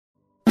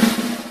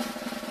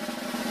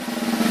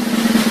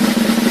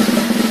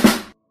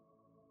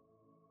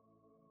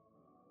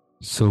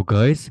So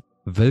guys,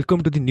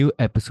 welcome to the new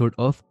episode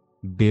of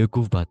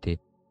बेवकूफ़ बातें।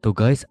 तो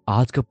गाइस,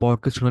 आज का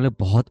पॉडकास्ट सुनने वाले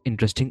बहुत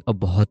इंटरेस्टिंग और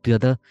बहुत ही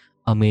ज़्यादा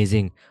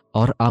अमेजिंग,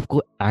 और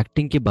आपको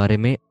एक्टिंग के बारे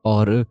में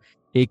और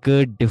एक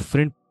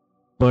डिफरेंट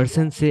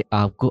पर्सन से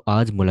आपको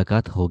आज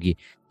मुलाकात होगी।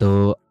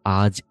 तो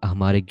आज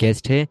हमारे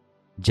गेस्ट है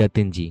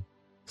जतिन जी।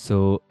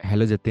 So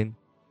hello Jatin.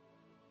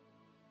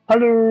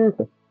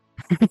 Hello.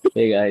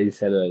 Hey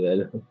guys, hello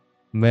hello.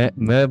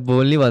 मैं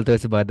बोल नहीं पाता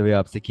वैसे, बात हुई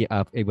आपसे कि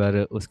आप एक बार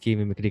उसकी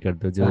मिमिक्री कर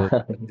दो जो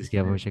जिसकी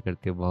आप हमेशा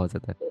करते हो बहुत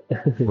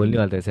ज़्यादा। बोल नहीं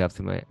पाता वैसे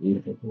आपसे मैं।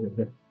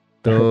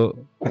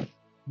 तो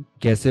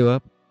कैसे हो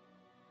आप?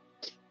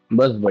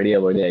 बस बढ़िया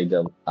बढ़िया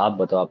एकदम। आप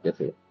बताओ, आप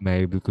कैसे हो? मैं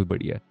भी बिल्कुल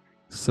बढ़िया।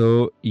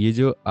 सो ये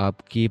जो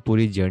आपकी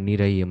पूरी जर्नी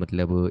रही है,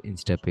 मतलब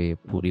इंस्टा पे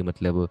पूरी,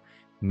 मतलब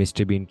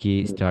मिस्टर बीन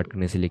की स्टार्ट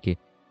करने से लेके,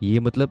 ये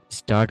मतलब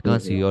स्टार्ट कहाँ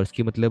से हुई और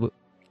इसकी मतलब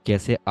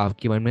कैसे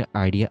आपके मन में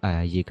आइडिया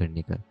आया ये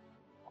करने का?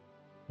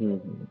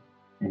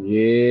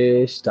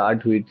 ये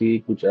स्टार्ट हुई थी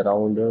कुछ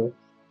अराउंड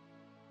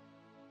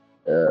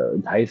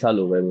 2.5 साल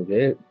हो गए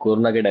मुझे।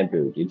 कोरोना के टाइम पे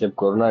हुई थी, जब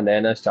कोरोना नया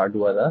नया स्टार्ट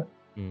हुआ था।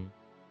 हम्म।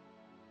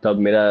 तब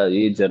मेरा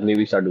ये जर्नी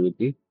भी स्टार्ट हुई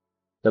थी।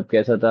 तब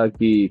कैसा था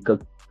कि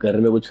कब घर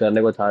में कुछ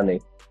करने को था नहीं।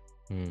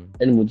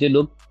 हम्म। एंड मुझे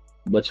लोग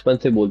बचपन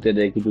से बोलते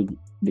थे कि तू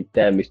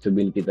दिखता है मिस्टर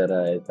बीन की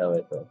तरह, ऐसा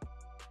वैसा।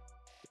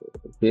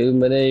 फिर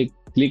मैंने एक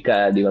क्लिक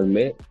आया दिमाग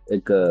में,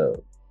 एक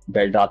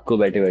बैठ रात को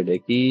बैठे बैठे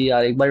कि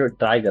यार एक बार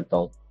ट्राई करता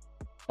हूँ।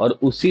 और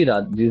उसी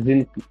रात जिस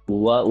दिन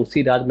हुआ,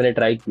 उसी रात मैंने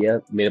ट्राई किया।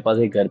 मेरे पास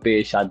एक घर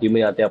पे शादी में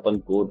जाते हैं अपन,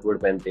 कोट वोट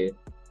पहनते हैं।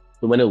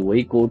 तो मैंने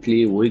वही कोट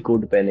ली, वही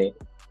कोट पहने,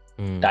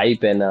 हम्म। टाई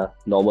पहना,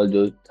 नॉर्मल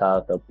जो था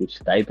सब कुछ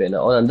टाई पहना,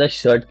 और अंदर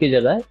शर्ट की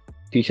जगह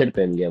टी शर्ट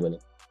पहन लिया मैंने।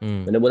 हम्म।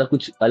 मैंने बोला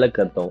कुछ अलग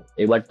करता हूँ,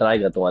 एक बार ट्राई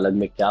करता हूँ अलग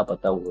में, क्या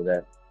पता हो रहा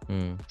है।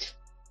 हम्म।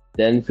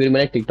 देन फिर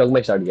मैंने टिकटॉक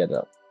में स्टार्ट किया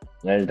था।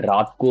 एंड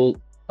रात को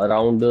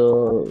अराउंड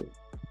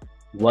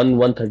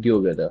 1:30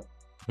 हो गया था।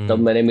 तब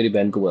हम्म। मैंने मेरी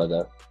बहन को बोला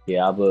था कि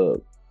आप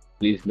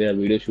प्लीज मेरा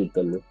वीडियो शूट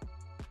कर लो।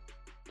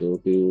 तो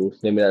फिर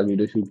उसने मेरा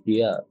वीडियो शूट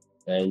किया।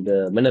 एंड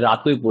मैंने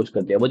रात को ही पोस्ट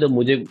कर दिया। मतलब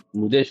मुझे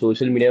मुझे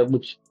सोशल मीडिया का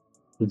कुछ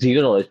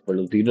जीरो नॉलेज, पढ़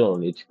जीरो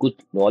नॉलेज, कुछ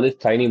नॉलेज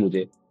था ही नहीं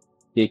मुझे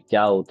कि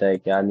क्या होता है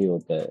क्या नहीं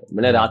होता है।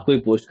 मैंने रात हम्म। को ही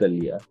पोस्ट कर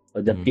लिया,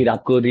 और जबकि हम्म।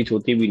 रात को रीच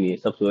होती भी नहीं है,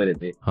 सब सोए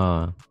रहते।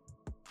 हाँ।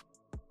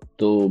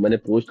 तो मैंने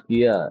पोस्ट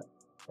किया।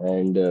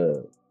 एंड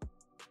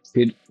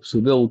फिर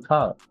सुबह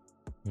उठा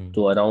हम्म।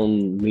 तो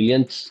अराउंड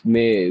मिलियंस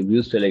में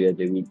व्यूज चले गए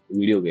थे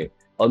वीडियो के।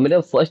 और मेरा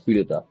फर्स्ट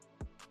वीडियो था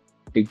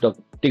टिकटॉक।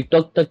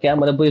 टिकटॉक तक क्या,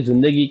 मतलब पूरी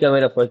जिंदगी का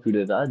मेरा फर्स्ट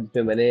वीडियो था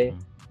जिसमें मैंने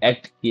हम्म।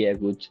 एक्ट किया है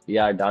कुछ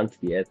या डांस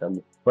किया है, सब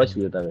फर्स्ट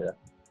वीडियो हम्म। था मेरा।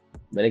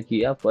 मैंने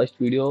किया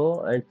फर्स्ट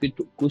वीडियो। एंड फिर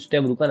कुछ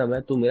टाइम रुका ना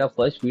मैं, तो मेरा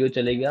फर्स्ट वीडियो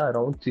चले गया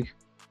around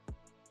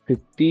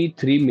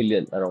 53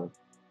 million around.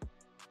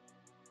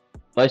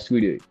 First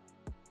video,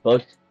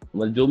 first,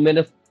 मतलब जो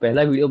मैंने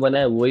पहला वीडियो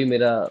बनाया वही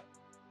मेरा,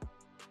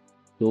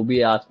 जो भी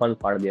है, आसमान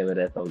फाड़ दिया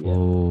मेरा, ऐसा हो ओ।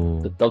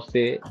 गया। तो तब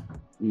से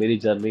मेरी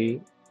जर्नी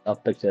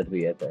अब तक चल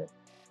रही है, ऐसा है।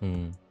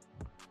 हम्म।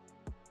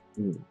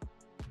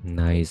 हम्म।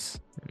 नाइस।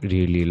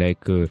 रियली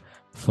लाइक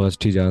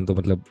फर्स्ट ही जान तो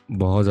मतलब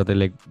बहुत ज़्यादा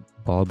लाइक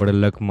बहुत बड़ा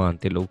लक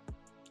मानते लोग,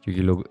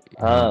 क्योंकि लोग,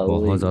 हाँ, हाँ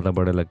बहुत वही। ज़्यादा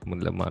बड़ा लक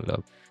मतलब मान लो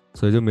आप।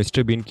 सो जो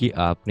मिस्टर बीन की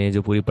आपने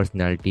जो पूरी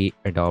पर्सनालिटी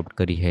अडॉप्ट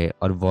करी है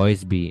और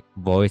वॉइस भी,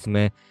 वॉइस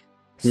में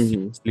हम्म।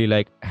 सीरियसली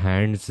लाइक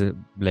हैंड्स,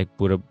 लाइक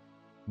पूरा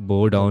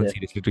बो डाउन अरे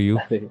सीरियसली टू यू।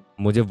 अरे,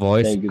 मुझे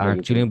voice thank you thank you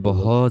actually thank में यू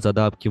सो बहुत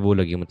ज़्यादा आपकी वो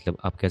लगी, मतलब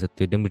आप कह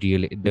सकते हो एकदम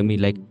रियल, एकदम ही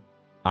लाइक मच।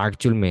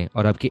 एक्चुअल में,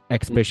 और आपके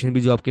एक्सप्रेशन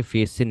भी जो आपके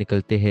फेस से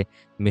निकलते हैं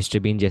मिस्टर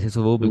बीन जैसे,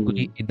 सो वो बिल्कुल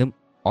ही एकदम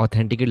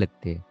ऑथेंटिकेट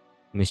लगते हैं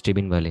मिस्टर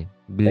बीन वाले,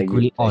 थैंक बिल्कुल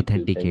you he thank you thank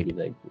authenticate. You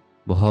thank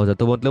बहुत ज़्यादा,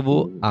 तो मतलब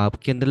वो यू।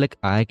 आपके अंदर लाइक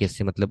आया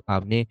कैसे, मतलब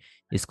आपने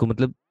इसको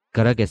मतलब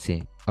करा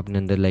कैसे अपने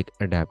अंदर लाइक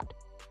अडेप्ट?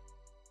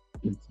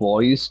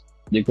 वॉइस,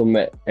 देखो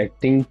मैं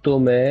एक्टिंग तो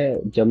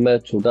मैं जब मैं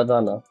छोटा था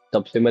ना,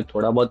 तब से मैं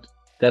थोड़ा बहुत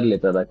कर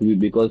लेता था, क्योंकि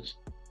बिकॉज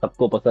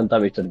सबको पसंद था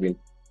मिस्टर बीन।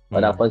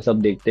 और हम्म। अपन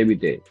सब देखते भी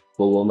थे,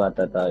 वो में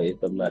आता था, ये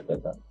सब में आता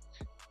था।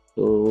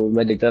 तो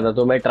मैं देखता था,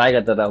 तो मैं ट्राई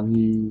करता था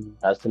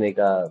हंसने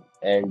का।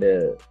 एंड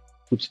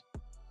कुछ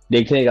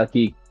देखने का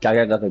कि क्या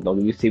क्या कर सकता हूँ,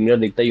 क्योंकि सिमिलर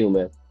देखता ही हूँ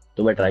मैं।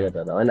 तो मैं ट्राई हम्म।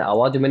 करता था। मैंने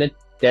आवाज मैंने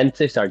 10th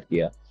से स्टार्ट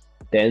किया।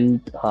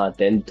 10th, हाँ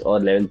 10th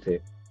और 11th से,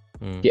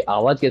 हम्म। कि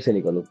आवाज कैसे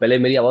निकालूं। पहले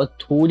मेरी आवाज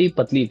थोड़ी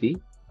पतली थी,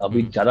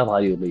 अभी हम्म। ज्यादा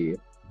भारी हो गई है।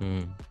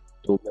 हम्म।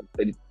 तो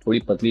मेरी थोड़ी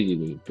पतली सी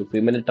गई, तो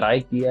फिर मैंने ट्राई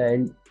किया।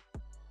 एंड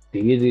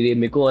धीरे धीरे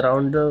मेरे को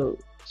अराउंड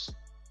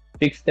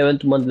 6th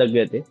 7th मंथ लग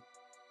गए थे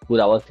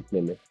पूरा आवाज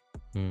सीखने में।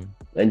 हम्म।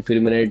 एंड फिर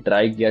मैंने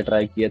ट्राई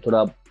किया थोड़ा,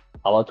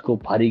 आवाज को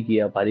भारी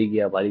किया, भारी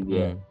किया, भारी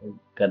किया। हम्म।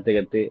 करते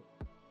करते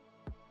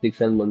 6th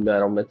 7th मंथ में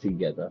अराउंड मैं सीख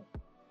गया था,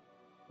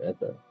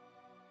 ऐसा।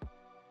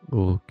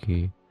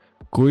 ओके।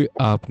 कोई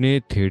आपने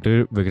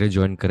थिएटर वगैरह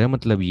ज्वाइन करा है,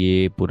 मतलब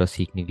ये पूरा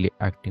सीखने के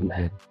लिए एक्टिंग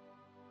मैं,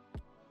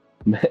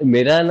 वगैरह?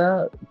 मेरा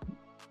ना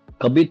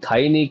कभी था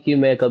ही नहीं कि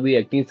मैं कभी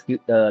एक्टिंग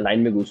लाइन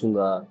में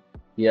घुसूंगा,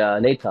 या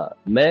नहीं था।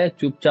 मैं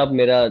चुपचाप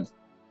मेरा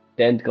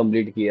 10th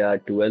कंप्लीट किया,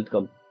 12th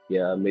कंप्लीट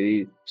किया,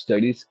 मेरी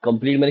स्टडीज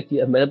कंप्लीट मैंने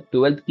किया। मैंने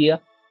 12th किया,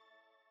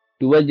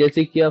 12th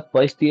जैसे किया,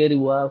 फर्स्ट ईयर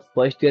हुआ,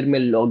 फर्स्ट ईयर में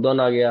लॉकडाउन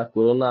आ गया,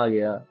 कोरोना आ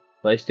गया।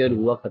 फर्स्ट ईयर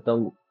हम्म। हुआ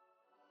खत्म,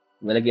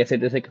 मैंने कैसे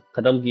तैसे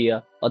खत्म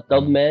किया, और तब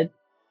हम्म। मैं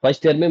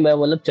फर्स्ट ईयर में मैं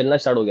मतलब चलना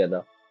स्टार्ट हो गया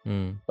था।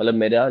 हम्म। मतलब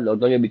मेरा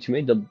लॉकडाउन के बीच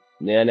में जब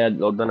नया नया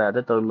लॉकडाउन आया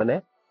था तब मैंने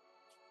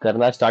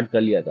करना स्टार्ट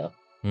कर लिया था।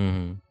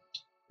 हम्म।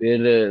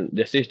 फिर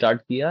जैसे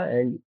स्टार्ट किया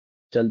एंड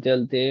चलते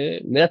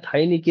चलते मेरा था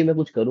ही नहीं कि मैं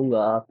कुछ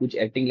करूंगा, कुछ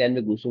एक्टिंग लाइन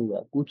में घुसूंगा,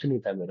 कुछ नहीं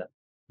था मेरा।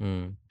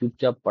 हम्म। चुपचाप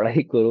चुपचाप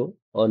पढ़ाई करो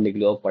और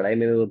निकलो। और पढ़ाई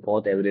में मैं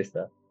बहुत एवरेज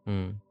था।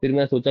 हम्म। फिर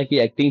मैं सोचा कि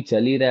एक्टिंग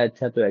चल ही रहा है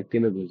अच्छा, तो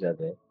एक्टिंग में घुस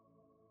जाते हैं।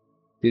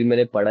 फिर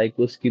मैंने पढ़ाई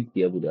को स्किप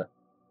किया पूरा।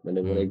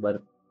 मैंने बोला हम्म। एक बार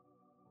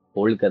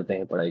होल्ड करते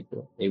हैं पढ़ाई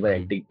को, एक बार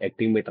हम्म। एक्टिंग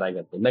एक्टिंग में ट्राई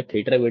करते हैं। मैं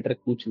थिएटर वेटर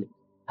कुछ नहीं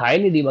था ही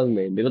नहीं दिमाग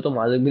में, मेरे को तो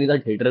मालूम भी नहीं था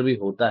थिएटर भी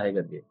होता है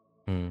करके।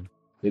 हम्म।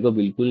 मेरे को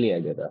बिल्कुल नहीं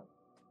आइडिया था।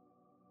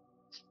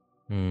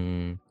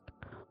 हम्म।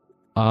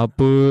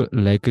 आप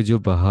लाइक जो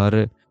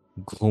बाहर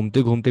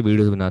घूमते घूमते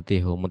वीडियोस बनाते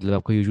हो, मतलब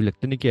आपको यूजुअली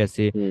लगता नहीं कि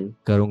ऐसे हम्म।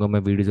 करूंगा मैं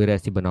वीडियोस वगैरह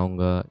ऐसे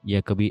बनाऊंगा,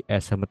 या कभी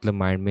ऐसा मतलब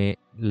माइंड में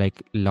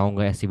लाइक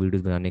लाऊंगा ऐसी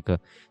वीडियोस बनाने का?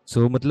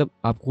 सो मतलब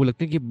आपको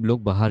लगता है कि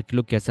लोग बाहर के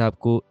लोग कैसे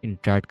आपको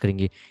इंटरेक्ट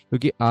करेंगे?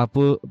 क्योंकि आप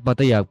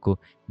पता ही है आपको,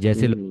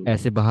 जैसे लोग हम्म।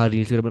 ऐसे बाहर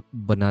रील्स वगैरह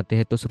बनाते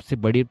हैं तो सबसे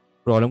बड़ी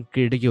प्रॉब्लम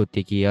क्रिएट की होती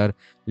है कि यार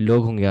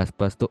लोग होंगे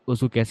आसपास, तो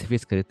उसको कैसे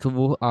फेस करें, तो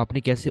वो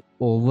आपने कैसे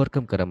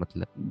ओवरकम करा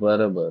मतलब?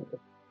 बराबर।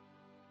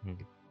 हम्म।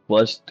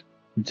 फर्स्ट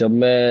जब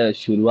मैं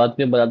शुरुआत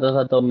में बनाता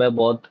था तब मैं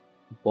बहुत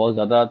बहुत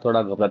ज्यादा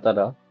थोड़ा घबराता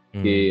था कि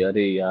हम्म।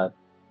 अरे यार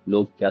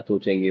लोग क्या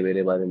सोचेंगे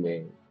मेरे बारे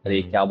में, अरे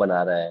ये हम्म। क्या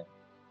बना रहा है,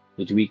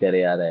 कुछ भी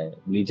करे आ रहा है,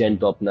 लीजेंड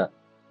तो हम्म। अपना।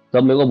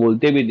 सब मेरे को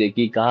बोलते भी थे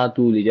कि कहाँ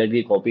तू लीजेंड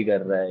की कॉपी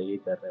कर रहा है, ये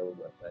कर रहा है, वो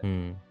कर रहा है।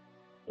 हम्म।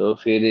 तो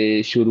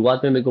फिर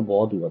शुरुआत में मेरे को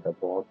बहुत हुआ था,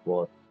 बहुत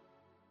बहुत।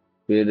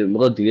 फिर मेरे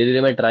को धीरे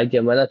धीरे मैं ट्राई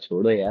किया, मैं ना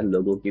छोड़ो यार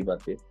लोगों की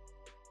बातें।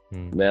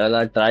 हम्म। मैं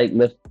ना ट्राई,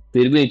 मैं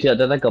फिर भी नीचे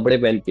आता था कपड़े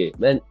पहन के,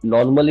 मैं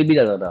नॉर्मली भी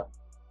जाता था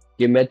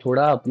कि मैं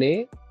थोड़ा अपने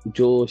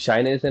जो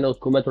शाइनेस है ना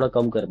उसको मैं थोड़ा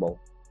कम कर पाऊँ।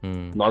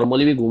 हम्म।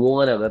 नॉर्मली भी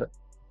घूमूंगा ना अगर,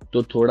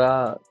 तो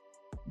थोड़ा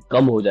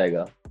कम हो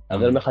जाएगा।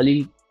 अगर हम्म। मैं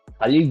खाली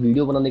खाली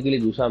वीडियो बनाने के लिए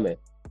घुसा मैं,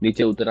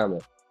 नीचे उतरा मैं,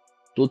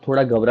 तो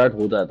थोड़ा घबराहट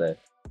हो जाता है।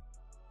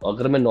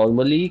 अगर मैं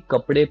नॉर्मली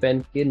कपड़े पहन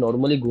के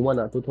नॉर्मली घूमा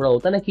ना, तो थोड़ा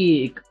होता है ना कि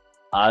एक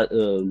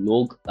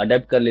लोग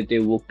अडेप्ट कर लेते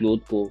हैं वो क्लोथ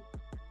को,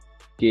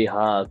 कि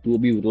हाँ तू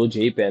अभी रोज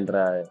यही पहन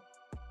रहा है,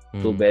 तो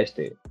हम्म। बेस्ट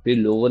है। फिर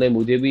लोगों ने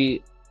मुझे भी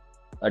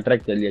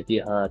अट्रैक्ट कर लिया कि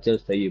हाँ चल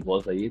सही है,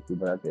 बहुत सही है, तू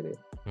बनाते रहे।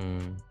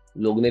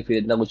 हम्म। लोग ने फिर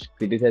इतना कुछ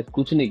क्रिटिसाइज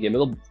कुछ नहीं किया,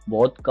 मेरे को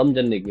बहुत कम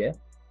जन ने किया है।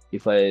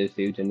 इफ आई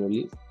से जनरली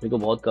मेरे को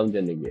बहुत कम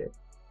जन ने किया है।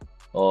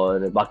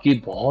 और बाकी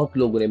बहुत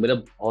लोगों ने, मेरा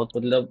बहुत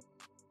मतलब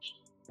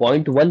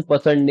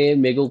 0.1% ने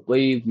मेरे को,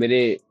 कोई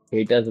मेरे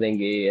हेटर्स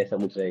रहेंगे ऐसा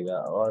कुछ रहेगा,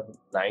 और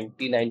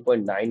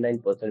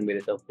 99.99% मेरे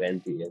सब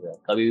फैंस ही ऐसा,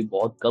 कभी भी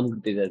बहुत कम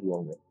क्रिटिसाइज हुआ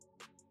हूं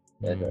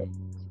मैं ऐसा।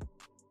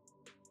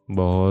 हम्म।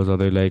 बहुत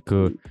ज़्यादा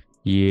लाइक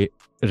ये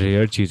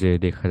रेयर चीज़ है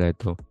देखा जाए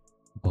तो।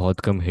 बहुत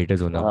कम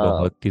हेटर्स होना हाँ।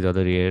 बहुत ही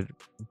ज़्यादा रेयर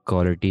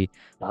क्वालिटी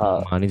हाँ।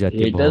 मानी जाती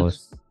है बहुत।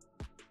 हेटर्स,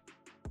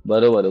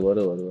 बरोबर बरोबर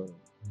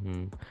बरोबर।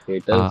 हम्म। आ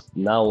हेटर्स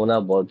ना होना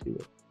बहुत ही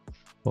है।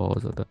 बहुत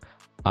ज़्यादा।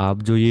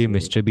 आप जो ये हम्म,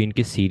 मिस्टर बीन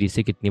की सीरीज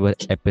से कितनी बार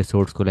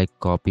एपिसोड्स को लाइक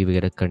कॉपी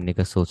वगैरह करने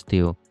का सोचते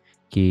हो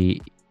कि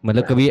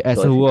मतलब कभी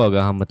ऐसा सॉरी। हुआ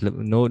होगा, हाँ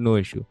मतलब नो नो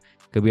इशू,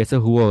 कभी ऐसा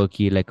हुआ होगा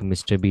कि लाइक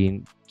मिस्टर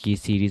बीन की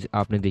सीरीज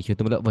आपने देखी हो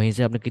तो मतलब वहीं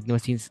से आपने कितने बार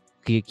सीन्स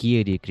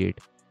किए रिक्रिएट?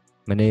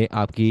 मैंने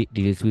आपकी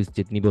रील्स वील्स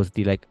जितनी भी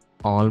होती like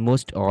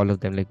almost all of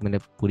them like मैंने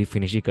पूरी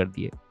फिनिश ही कर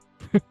दी है।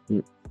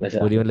 अच्छा।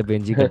 पूरी मतलब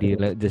बेंच ही कर दी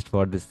है जस्ट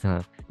फॉर दिस, हाँ।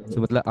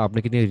 सो मतलब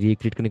आपने कितनी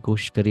रिक्रिएट करने की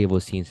कोशिश करी है वो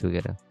सीन्स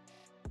वगैरह?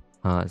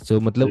 हाँ सो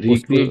मतलब उसको।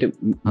 रिक्रिएट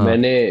हाँ।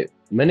 मैंने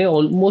मैंने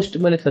ऑलमोस्ट,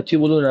 मैंने सच्ची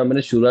बोलूं ना,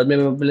 मैंने शुरुआत में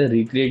मैं पहले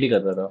रिक्रिएट ही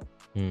करता था।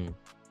 हम्म।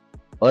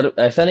 और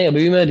ऐसा नहीं,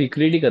 अभी भी मैं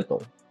रिक्रिएट ही करता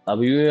हूँ।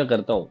 अभी भी मैं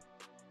करता हूँ।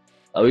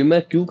 अभी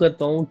मैं क्यों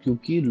करता हूँ,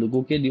 क्योंकि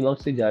लोगों के दिमाग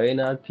से जाए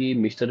ना कि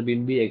मिस्टर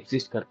बीन भी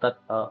एग्जिस्ट करता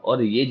था,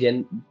 और ये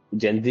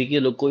जेनजी के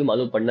लोग को भी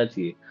मालूम पड़ना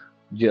चाहिए,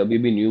 जो अभी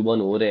भी न्यू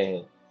बॉर्न हो रहे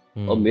हैं।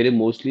 और हम्म। मेरे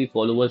मोस्टली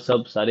फॉलोअर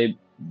सब सारे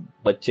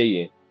बच्चे ही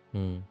हैं।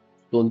 हम्म।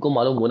 तो उनको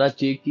मालूम होना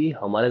चाहिए कि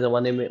हमारे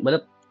जमाने में,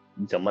 मतलब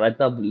जमाना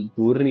इतना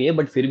दूर नहीं है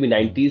बट फिर भी हम्म।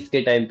 90s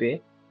के टाइम पे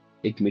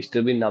एक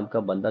मिस्टर बीन नाम का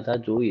बंदा था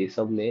जो ये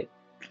सब ने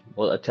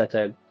बहुत अच्छा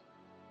अच्छा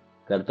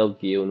करतब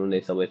किए, उन्होंने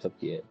सब ये सब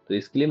किए। तो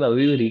इसके लिए मैं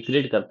अभी भी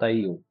रिक्रिएट करता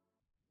ही हूँ।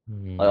 और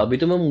हम्म। अभी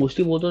तो मैं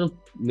मोस्टली बोलता हूँ,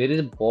 मेरे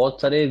से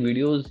बहुत सारे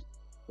वीडियोस,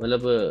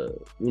 मतलब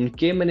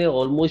उनके मैंने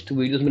ऑलमोस्ट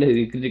वीडियोस मैंने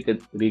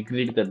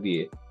रिक्रिएट कर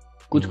दिए।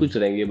 कुछ हम्म। कुछ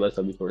रहेंगे बस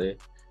अभी थोड़े,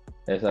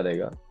 ऐसा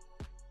रहेगा।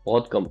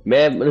 बहुत कम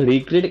मैं मतलब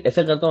रिक्रिएट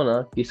ऐसा करता हूँ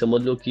ना कि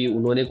समझ लो कि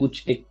उन्होंने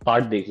कुछ एक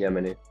पार्ट देख लिया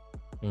मैंने,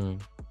 हम्म।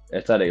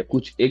 ऐसा रहेगा।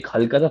 कुछ एक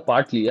हल्का सा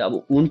पार्ट लिया,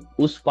 अब उन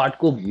उस पार्ट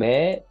को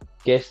मैं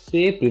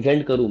कैसे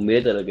प्रेजेंट करूं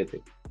मेरे तरीके से,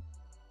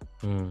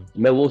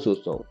 हम्म। मैं वो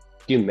सोचता हूँ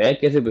कि मैं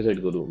कैसे प्रेजेंट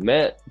करूं।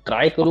 मैं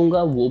ट्राई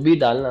करूंगा वो भी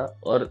डालना,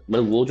 और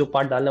मतलब वो जो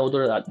पार्ट डालना है वो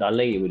तो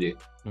डालना ही है मुझे,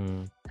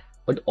 हम्म।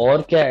 बट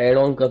और क्या ऐड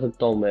ऑन कर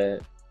सकता हूँ मैं,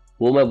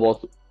 वो मैं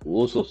बहुत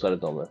वो सोचता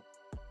रहता हूँ मैं,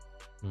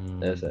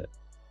 ऐसा हम्म। है।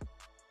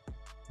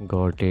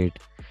 Got it.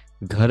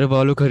 घर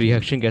वालों का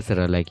रिएक्शन कैसा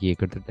रहा लाइक ये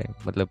करते टाइम,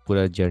 मतलब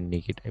पूरा जर्नी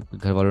के टाइम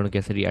घर वालों ने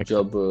कैसे रिएक्ट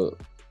जब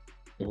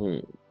हम्म,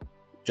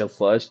 जब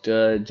फर्स्ट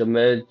जब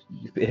मैं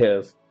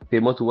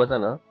फेमस हुआ था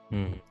ना,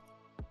 किया?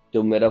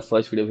 जब मेरा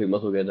फर्स्ट वीडियो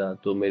फेमस हो गया था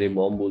तो मेरी हम्म।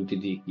 मॉम बोलती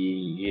थी कि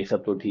ये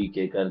सब तो ठीक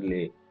है कर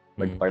ले,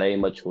 बट हम्म। पढ़ाई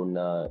मत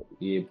छोड़ना,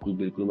 ये कुछ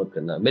बिल्कुल मत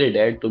करना। मेरे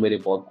डैड तो मेरे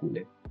बहुत कूल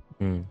है।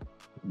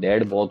 हम्म।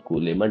 डैड बहुत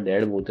कूल है, मैं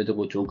डैड बोलते तो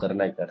कुछ जो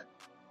करना है कर,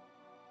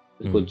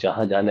 उसको हम्म।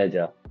 जहाँ जाना है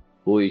जा,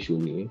 कोई इशू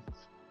नहीं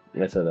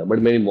है, ऐसा था। बट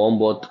मेरी मॉम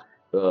बहुत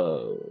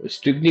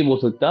स्ट्रिक्ट नहीं बोल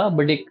सकता,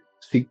 बट एक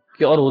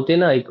सिक्योर होते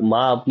ना, एक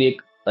माँ अपनी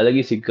एक अलग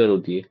ही सिक्योर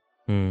होती है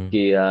हम्म।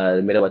 कि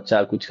यार मेरा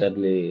बच्चा कुछ कर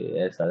ले,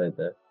 ऐसा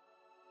रहता है।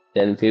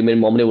 देन फिर मेरी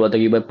मॉम ने बोला था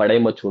कि भाई पढ़ाई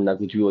मत छोड़ना,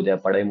 कुछ भी हो जाए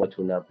पढ़ाई मत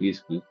छोड़ना, प्लीज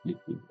प्लीज प्लीज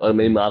प्लीज। और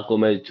मेरी हम्म। माँ को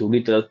मैं झूठी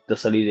तरह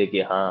तसल्ली दे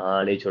के हाँ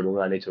हाँ नहीं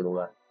छोड़ूंगा नहीं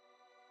छोड़ूंगा।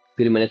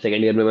 फिर मैंने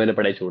सेकंड ईयर में मैंने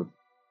पढ़ाई छोड़ दी,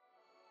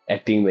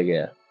 एक्टिंग में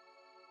गया।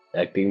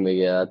 एक्टिंग में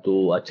गया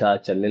तो अच्छा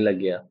चलने लग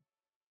गया।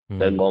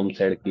 फिर हम्म। मॉम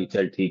सेड कि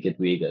चल ठीक है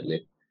तू ये कर ले,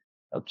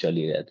 अब चल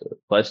ही रहा है। तो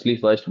फर्स्टली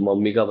फर्स्ट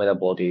मम्मी का मेरा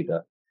बहुत ही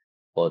था,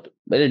 बहुत।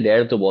 मेरे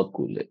डैड तो बहुत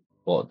कूल है,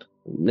 बहुत।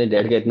 मेरे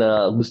डैड का इतना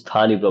कुछ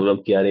था नहीं प्रॉब्लम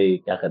कि अरे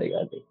क्या करेगा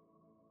आगे।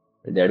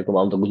 डैड को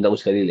माम तो कुछ ना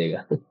कुछ कर ही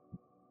लेगा।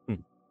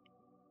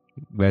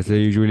 वैसे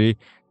यूजुअली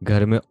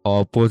घर में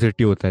ऑपोजिट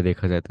ही होता है,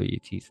 देखा जाए तो ये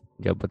चीज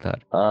जब बता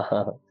रहे, हाँ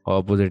हाँ।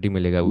 ऑपोजिट ही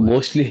मिलेगा वो घर।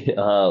 मोस्टली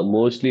हाँ,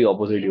 मोस्टली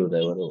ऑपोजिट ही होता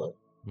है, बरोबर।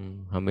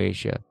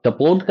 हमेशा।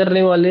 सपोर्ट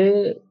करने वाले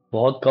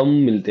बहुत कम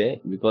मिलते हैं,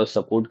 बिकॉज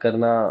सपोर्ट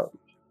करना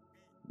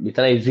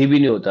इतना इजी भी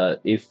नहीं होता।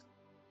 इफ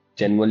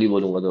जनरली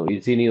बोलूंगा तो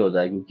इजी नहीं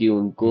होता है, क्योंकि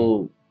उनको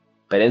हम्म।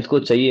 पेरेंट्स को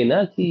चाहिए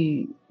ना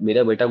कि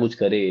मेरा बेटा कुछ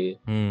करे।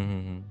 हम्म।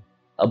 हम्म।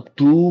 अब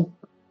तू,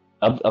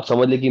 अब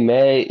समझ ले कि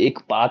मैं एक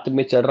पाथ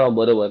में चल रहा हूँ,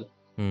 बरोबर,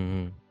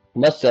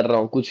 हम्म। मस्त चल रहा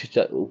हूँ,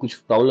 कुछ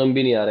प्रॉब्लम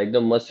भी नहीं आ रहा,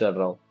 एकदम मस्त चल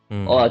रहा हूँ।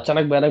 और हम्म।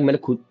 अचानक मैंने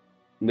खुद,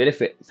 मेरे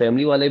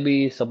फैमिली वाले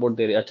भी सपोर्ट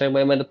दे रहे,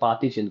 अचानक मैंने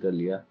पाथ ही चेंज कर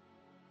लिया।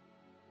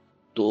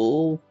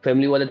 तो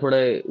फैमिली वाले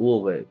थोड़े वो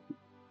हो गए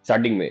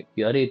स्टार्टिंग में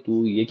कि अरे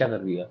तू ये क्या कर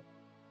दिया,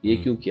 ये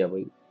हम्म। क्यों किया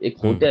भाई। एक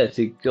होता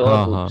हम्म। है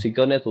हाँ हाँ।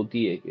 सिक्योरनेस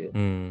होती है कि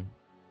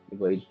हम्म।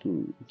 भाई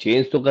तू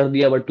चेंज तो कर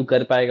दिया, बट तू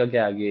कर पाएगा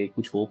क्या आगे,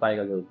 कुछ हो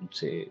पाएगा क्या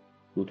तुझसे,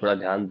 तू थोड़ा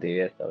ध्यान दे,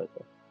 ऐसा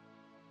वैसा।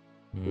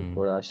 तो हम्म।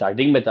 थोड़ा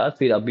स्टार्टिंग में था,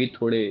 फिर अभी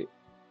थोड़े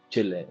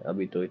चिल है,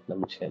 अभी तो इतना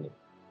कुछ है नहीं।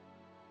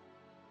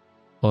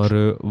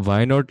 और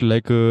why not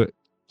like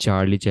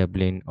Charlie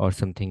Chaplin और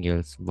something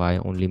else, why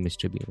only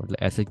Mr Bean, मतलब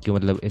ऐसे क्यों,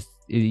 मतलब इस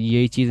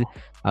यही चीज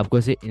आपको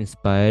ऐसे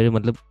इंस्पायर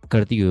मतलब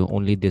करती हो,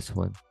 ओनली दिस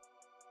वन?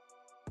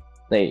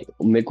 नहीं,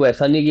 मेरे को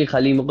ऐसा नहीं कि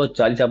खाली मेरे को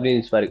Charlie Chaplin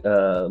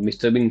inspire,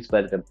 Mr Bean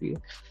inspire करती है।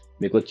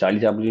 मेरे को चार्ली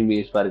चैपलिन भी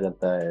इंस्पायर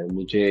करता है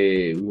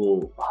मुझे। वो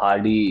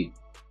Hardy,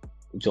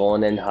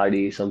 John and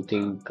Hardy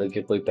something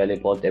करके कोई पहले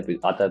बहुत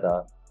आता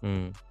था,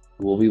 हम्म।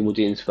 वो भी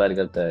मुझे इंस्पायर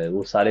करता है।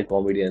 वो सारे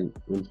कॉमेडियन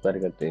इंस्पायर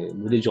करते हैं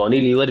मुझे। जॉनी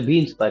लीवर भी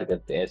इंस्पायर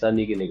करते हैं, ऐसा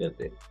नहीं कि नहीं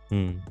करते।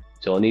 हम्म।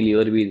 जॉनी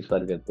लीवर भी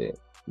इंस्पायर करते हैं।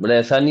 बट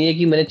ऐसा नहीं है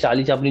कि मैंने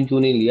चार्ली चैपलिन क्यों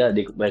नहीं लिया।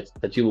 देख मैं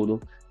सच्ची बोलूं,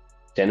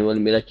 चैनल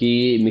मेरा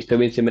कि मिस्टर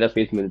बीन से मेरा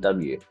फेस मिलता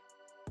भी है।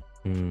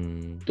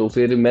 हम्म। तो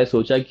फिर मैं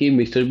सोचा कि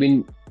मिस्टर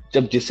बीन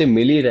जब जिससे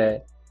मिल ही रहा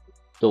है,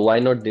 तो व्हाई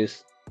नॉट दिस।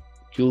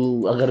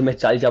 क्यों, अगर मैं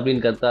चार्ली चैपलिन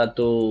करता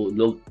तो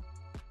लोग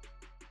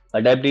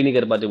अडेप्ट ही नहीं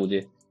कर पाते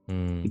मुझे।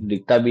 हम्म।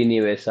 दिखता भी नहीं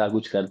वैसा,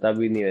 कुछ करता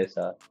भी नहीं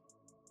वैसा,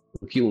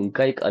 क्योंकि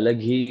उनका एक अलग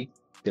ही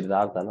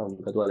किरदार था ना,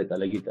 उनका तो एक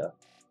अलग ही था।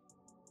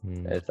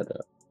 हम्म। ऐसा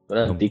था, तो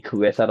ना दिख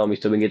वैसा रहा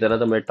मिस्टर बीन की तरह,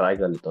 तो मैं ट्राई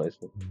कर लेता हूँ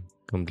इसमें।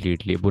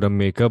 कंप्लीटली पूरा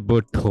मेकअप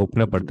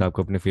ठोपना पड़ता है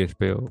आपको अपने फेस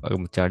पे,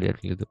 अगर चार्ली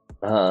चैपलिन तो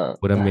हाँ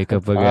पूरा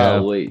मेकअप हाँ वगैरह,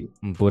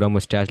 वही। पूरा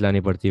मुस्टैच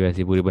लानी पड़ती है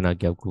वैसी पूरी बना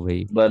के आपको,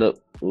 वही। पर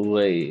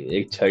वही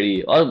एक छड़ी।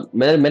 और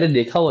मैंने मैंने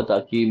देखा हुआ था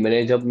कि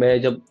मैं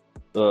जब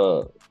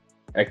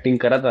एक्टिंग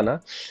करा था ना,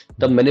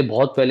 तब हम्म। मैंने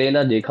बहुत पहले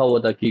ना देखा हुआ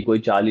था कि कोई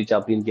चार्ली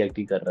चैपलिन की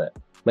एक्टिंग कर रहा है।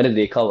 मैंने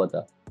देखा हुआ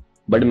था,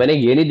 बट हम्म। मैंने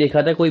ये नहीं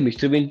देखा था कोई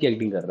मिस्टर बीन की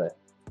एक्टिंग कर रहा है।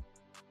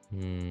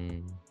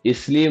 हम्म।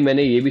 इसलिए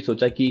मैंने ये भी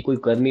सोचा कि कोई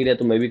कर नहीं रहा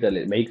तो मैं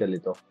ही कर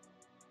लेता हूँ,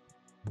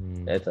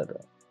 हम्म। ऐसा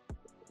था।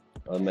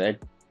 और मैंने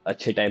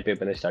अच्छे टाइम पे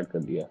मैंने स्टार्ट कर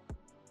दिया।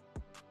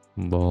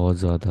 बहुत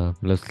ज़्यादा,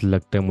 मतलब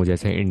लगता है मुझे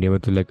ऐसा इंडिया में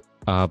तो लाइक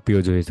आप ही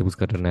हो जो ये सब कुछ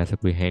कर रहे हैं, ऐसा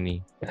कोई है नहीं।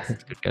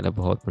 करके वाला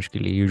बहुत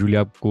मुश्किल है, यूजुअली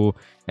आपको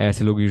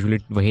ऐसे लोग यूजुअली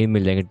वहीं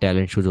मिल जाएंगे,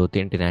 टैलेंट शोज होते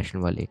हैं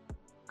इंटरनेशनल वाले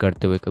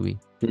करते हुए कभी,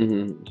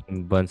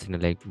 हम्म। बंस ने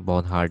लाइक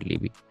बहुत हार्डली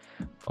भी।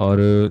 और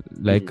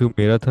लाइक हम्म।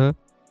 मेरा था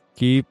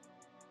कि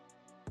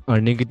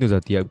अर्निंग कितनी हो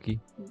जाती है आपकी?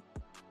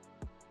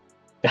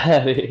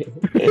 अरे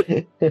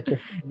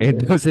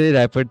एकदम से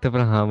रैपिड था, पर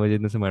हाँ मुझे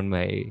एकदम से मन में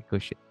आया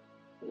क्वेश्चन,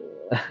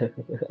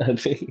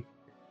 अरे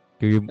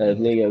क्योंकि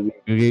अरे अभी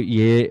क्योंकि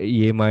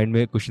ये माइंड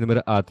में क्वेश्चन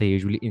मेरा आता है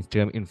यूजुअली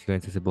इंस्टाग्राम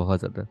इन्फ्लुएंसर से बहुत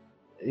ज़्यादा।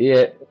 ये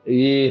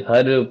ये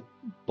हर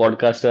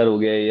पॉडकास्टर हो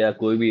गए या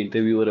कोई भी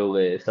इंटरव्यूअर हो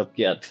गए,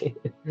 सबके आते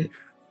हैं।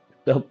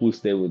 सब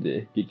पूछते हैं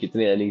मुझे कि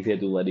कितने अर्निंग्स है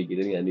तुम्हारी,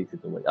 कितनी अर्निंग्स है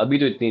तुम्हारी। अभी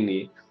तो इतनी नहीं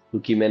है,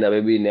 क्योंकि मैंने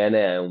अभी भी नया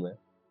नया आया हूँ मैं।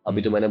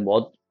 अभी तो हम्म। मैंने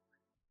बहुत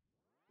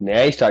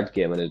नया ही स्टार्ट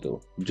किया है मैंने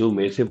तो। जो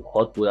मेरे से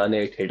बहुत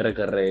पुराने थिएटर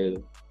कर रहे हैं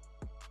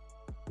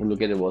उन लोग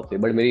के तो बहुत से,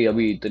 बट मेरी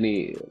अभी इतनी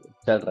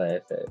चल रहा है,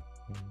 ऐसा है,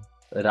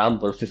 राम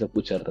भरोसे सब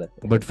कुछ चल रहा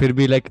है। बट फिर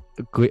भी लाइक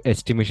कोई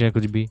एस्टिमेशन है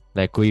कुछ भी,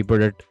 लाइक कोई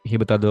प्रोडक्ट ही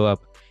बता दो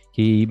आप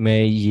कि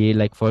मैं ये,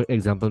 लाइक फॉर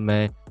एग्जांपल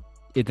मैं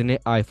इतने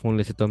आईफोन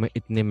ले सकता हूँ, मैं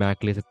इतने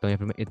मैक ले सकता हूँ, या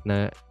फिर मैं इतना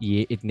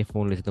ये इतने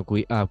फोन ले सकता हूँ,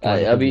 कोई आपके पास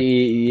ऐसा अभी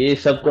ये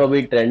सब तो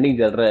अभी ट्रेंडिंग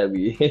चल रहा है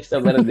अभी, ये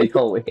सब मैंने देखा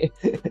हुआ है।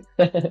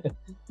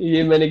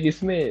 ये मैंने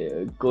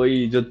किसमें,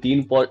 कोई जो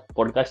 3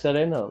 पॉडकास्टर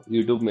है ना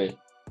यूट्यूब में,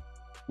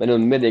 मैंने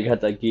उनमें देखा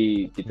था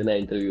कि कितना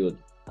इंटरव्यू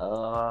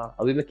होता।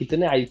 अभी मैं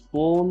कितने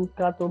आईफोन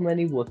का तो मैं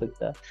नहीं बोल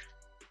सकता,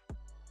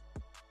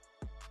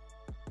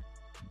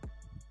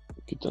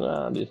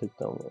 कितना दे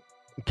सकता हूँ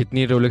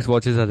कितनी रोलेक्स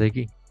वॉचेस आ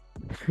जाएगी?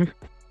 मैं।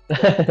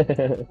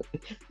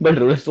 बट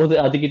रोलेक्स तो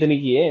आधी कितने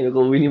की है मेरे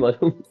को वो भी नहीं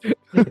मालूम।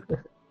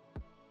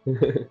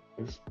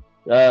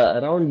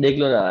 अराउंड देख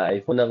लो ना,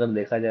 आईफोन अगर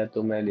देखा जाए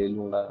तो मैं ले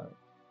लूंगा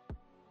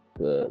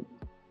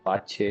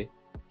 5-6।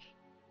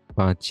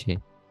 5-6?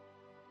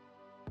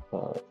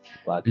 हाँ,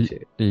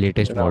 5-6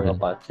 लेटेस्ट ना होगा, मॉडल?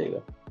 5-6 का।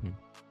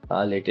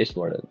 हाँ, लेटेस्ट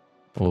मॉडल।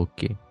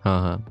 ओके, हाँ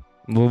हाँ।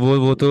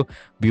 वो तो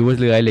व्यूवर्स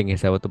लगा ही लेंगे,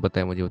 ऐसा वो तो पता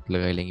है मुझे, वो तो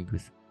लगा ही लेंगे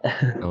व्यूज।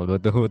 वो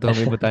तो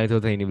हमें बताने से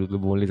होता ही नहीं, बिल्कुल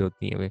बोलने से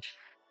होती है हमें।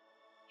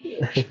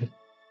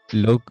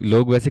 लोग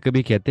लोग वैसे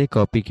कभी कहते हैं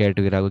कॉपी कैट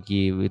वगैरह को कि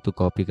ये तो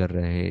कॉपी कर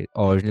रहा है,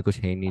 ओरिजिनल कुछ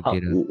है ही नहीं हाँ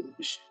तेरा?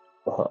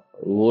 हाँ,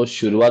 वो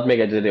शुरुआत में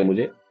कहते थे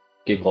मुझे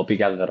कि हम्म। कॉपी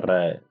क्या कर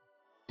रहा है,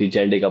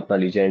 लीजेंड एक अपना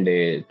लीजेंड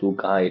है, तू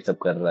कहाँ ये सब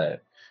कर रहा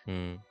है।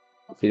 हम्म।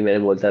 फिर मैंने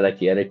बोलता था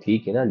कि अरे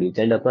ठीक है ना,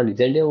 लीजेंड अपना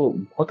लीजेंड है, वो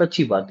बहुत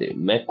अच्छी बात है,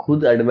 मैं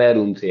खुद एडमायर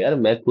हूं उनसे यार,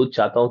 मैं खुद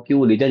चाहता हूँ कि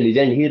वो लीजेंड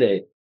लीजेंड ही रहे,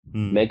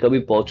 हम्म। मैं कभी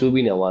पहुंचू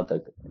भी ना वहां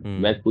तक,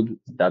 मैं हम्म। खुद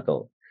चाहता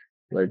हूँ।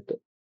 बट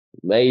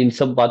मैं इन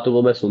सब बातों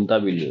को मैं सुनता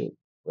भी नहीं हूँ।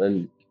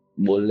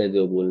 बोलने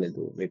दो बोलने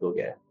दो, मेरे को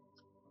क्या है।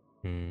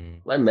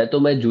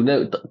 हम्म। मैं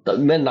जूनियर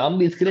मैं नाम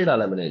भी इसके लिए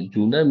डाला, मैंने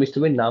जूनियर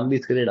मिस्टर बिन नाम भी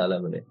इसके लिए डाला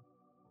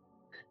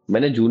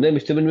मैंने जूनियर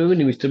मिस्टर बिन में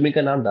भी मिस्टर बिन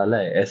का नाम डाला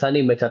है, ऐसा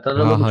नहीं मैं चाहता था,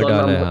 हाँ मैं कुछ हाँ, और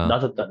डाला नाम है, हाँ। डाल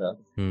सकता था।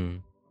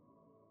 हम्म।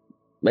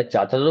 मैं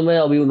चाहता था तो मैं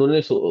अभी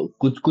उन्होंने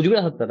कुछ कुछ भी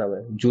डाल सकता था,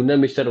 मैं जूनियर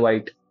मिस्टर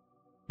वाइट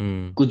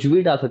हम्म। कुछ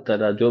भी डाल सकता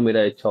था जो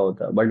मेरा इच्छा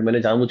होता, बट मैंने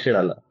जानबूझ के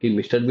डाला कि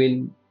मिस्टर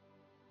बीन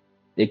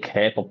एक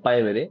है, पप्पा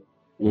है मेरे,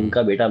 हम्म।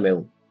 उनका बेटा मैं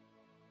हूँ।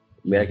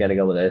 मेरा कहने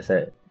का हम्म। मतलब ऐसा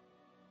है।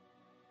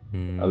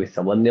 हम्म। अभी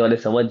समझने वाले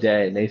समझ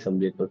जाए, नहीं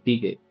समझे तो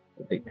ठीक है,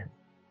 ठीक है।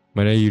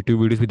 मैंने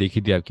यूट्यूब वीडियोस भी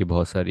देखी थी आपकी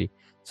बहुत सारी।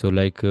 सो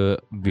लाइक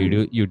वीडियो,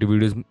 हम्म यूट्यूब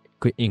वीडियोस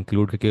को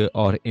इंक्लूड करके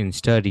और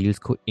इंस्टा रील्स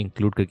को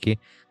इंक्लूड करके,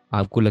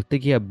 आपको लगता है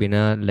कि आप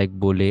बिना लाइक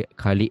बोले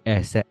खाली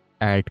ऐसा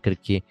ऐड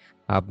करके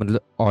आप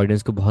मतलब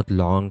ऑडियंस को बहुत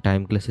लॉन्ग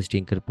टाइम के लिए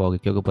सस्टेन कर पाओगे?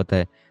 क्योंकि पता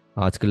है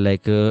आजकल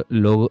लाइक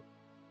लोग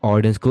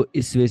ऑडियंस को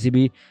इस वजह से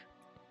भी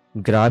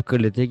ग्राब कर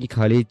लेते हैं कि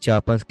खाली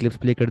 4-5 क्लिप्स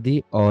प्ले कर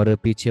दी और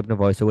पीछे अपना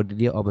वॉइस ओवर दे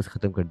दिया और बस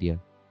खत्म कर दिया।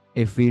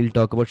 If we'll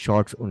talk about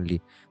shorts only,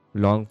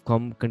 long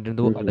form content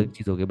तो वो अलग हम्म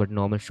चीज़ हो गई, बट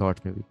नॉर्मल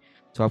शॉर्ट्स में भी।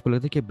 तो आपको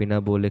लगता है कि बिना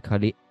बोले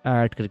खाली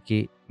ऐड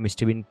करके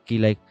मिस्टर बिन की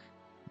लाइक,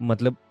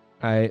 मतलब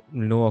आई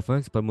नो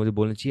ऑफेंस पर मुझे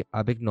बोलना चाहिए,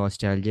 आप एक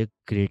नॉस्टैल्जिया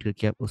क्रिएट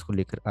करके आप उसको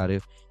लेकर आ रहे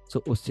हो,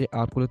 सो उससे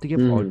आपको लगता है कि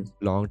आप हम्म ऑडियंस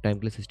लॉन्ग टाइम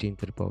के लिए सस्टेन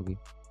कर पाओगे?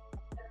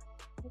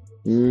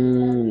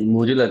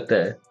 मुझे लगता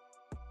है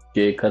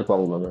कि कर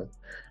पाऊंगा मैं,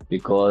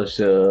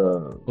 बिकॉज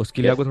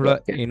उसके लिए आपको थोड़ा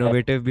कहता है,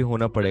 इनोवेटिव भी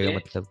होना पड़ेगा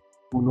उन्होंने मतलब।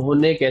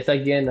 उन्होंने कैसा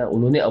किया है ना,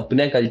 उन्होंने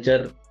अपना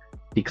कल्चर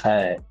दिखाया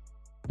है।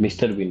 हम्म।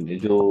 मिस्टर बीन ने,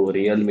 जो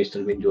रियल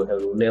मिस्टर बीन जो है,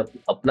 उन्होंने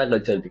अपना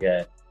कल्चर दिखाया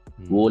है।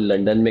 वो हम्म।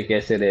 लंदन में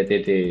कैसे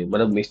रहते थे,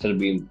 मतलब मिस्टर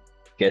बीन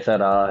कैसा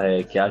रहा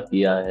है, क्या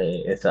किया है,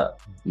 ऐसा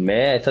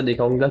मैं ऐसा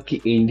दिखाऊंगा कि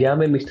इंडिया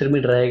में मिस्टर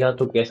बीन रहेगा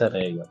तो कैसा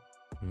रहेगा।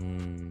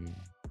 हम्म।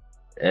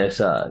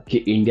 ऐसा कि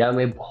इंडिया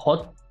में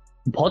बहुत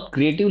बहुत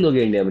क्रिएटिव लोग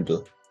हैं, इंडिया में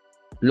तो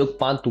लोग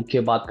पान थूक के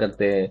बात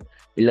करते हैं।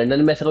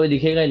 लंदन में ऐसा कभी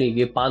दिखेगा ही नहीं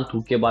कि पान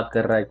थूक के बात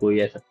कर रहा है कोई,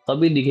 ऐसा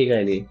कभी दिखेगा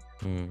ही नहीं।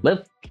 हम्म।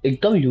 मतलब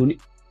एकदम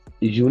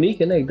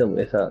यूनिक है ना एकदम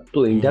ऐसा,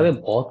 तो इंडिया हम्म।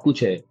 में बहुत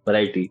कुछ है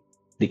वैरायटी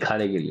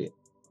दिखाने के लिए।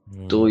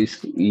 तो हम्म।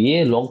 इस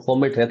ये लॉन्ग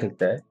फॉर्मेट रह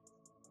सकता है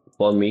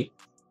फॉर मी,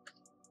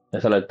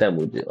 ऐसा लगता है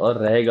मुझे, और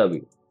रहेगा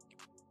भी।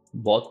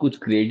 बहुत कुछ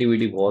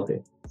क्रिएटिविटी बहुत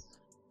है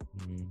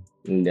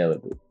हम्म। इंडिया में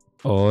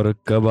तो। और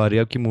कब आ रही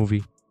है आपकी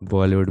मूवी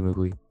बॉलीवुड में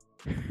कोई?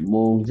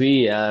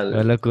 मूवी यार,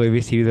 मतलब कोई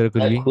भी सीरीज और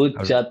कुछ मैं भी? खुद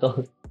और चाहता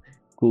हूँ,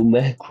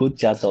 मैं खुद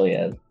चाहता हूँ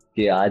यार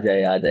कि आ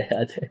जाए आ जाए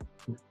आ जाए।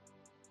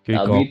 कोई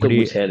अभी तो कॉमेडी,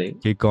 कुछ है नहीं।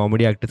 कि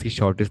कॉमेडी एक्टर्स की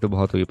शॉर्टेज तो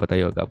बहुत हुई, पता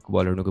ही होगा आपको,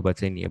 बॉलीवुड में कोई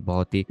बचे ही नहीं है,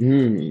 बहुत ही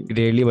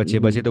रेयरली बचे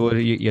बचे, हम्म, तो वो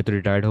ये तो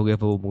रिटायर्ड हो गया,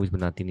 फिर वो मूवीज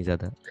बनाती नहीं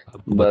ज़्यादा,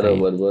 आपको बताइए।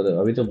 बरोबर बरोबर,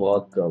 अभी तो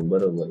बहुत कम,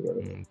 बरोबर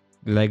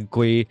बरोबर। लाइक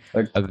कोई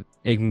बट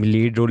एक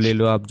लीड रोल ले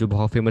लो आप, जो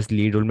बहुत फेमस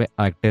लीड रोल में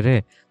एक्टर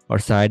है, और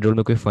साइड रोल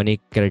में कोई फनी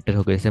कैरेक्टर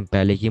हो गया, जैसे हम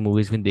पहले की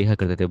मूवीज में देखा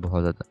करते थे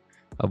बहुत ज़्यादा,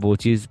 अब वो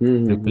चीज़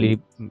बिल्कुल ही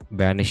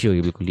बैनिश ही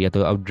होगी बिल्कुल, या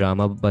तो अब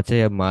ड्रामा बचे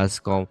या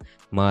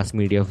मास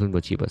मीडिया फिल्म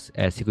बची, बस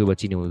ऐसी कोई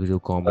बची नहीं होगी जो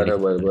कॉमेडी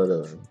बरोबर फिल्म।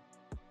 बरोबर,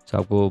 तो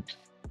आपको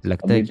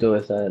लगता है अभी कि तो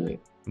ऐसा है नहीं।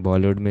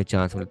 बॉलीवुड में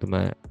चांस मिले तो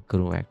मैं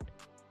करूँ एक्ट?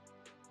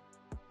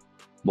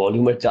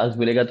 बॉलीवुड में चांस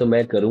मिलेगा तो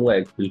मैं करूंगा,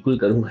 बिल्कुल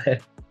करूंगा।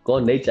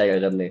 कौन नहीं चाहेगा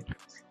करने,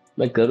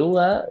 मैं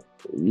करूंगा।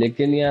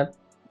 लेकिन यार,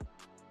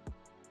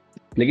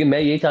 लेकिन मैं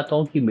ये चाहता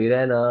हूँ कि मेरा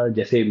है ना,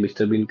 जैसे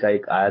मिस्टर बीन का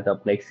एक आया था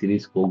अपना एक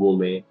सीरीज पोगो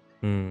में,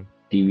 हम्म।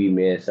 टीवी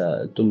में ऐसा,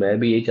 तो मैं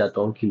भी यही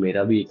चाहता हूँ कि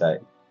मेरा भी एक आए,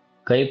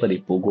 कहीं पर ही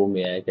पोगो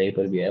में आए, कहीं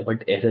पर भी आए,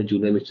 बट ऐसा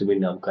जूनियर मिस्टर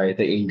बीन नाम का,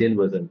 ऐसा इंडियन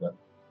वर्जन का।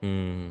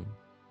 हम्म।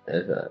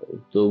 ऐसा।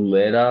 तो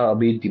मेरा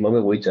अभी दिमाग में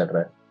वही चल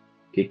रहा है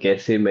कि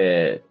कैसे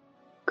मैं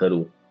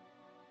करूँ,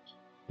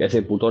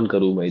 कैसे पुट ऑन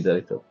करूँ मैं इधर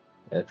तो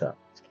ऐसा।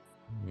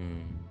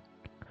 हम्म।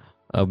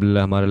 अब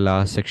हमारा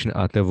लास्ट सेक्शन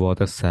आता है, वो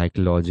आता है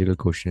साइकोलॉजिकल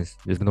क्वेश्चंस,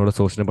 जिसमें थोड़ा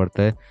सोचना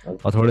पड़ता है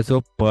और थोड़े से वो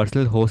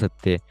पर्सनल हो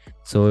सकते हैं।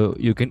 सो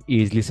यू कैन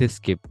ईजिली से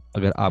स्किप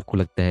अगर आपको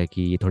लगता है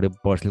कि ये थोड़े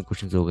पर्सनल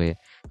क्वेश्चंस हो गए,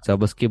 तो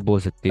आप स्किप बोल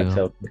सकते हो।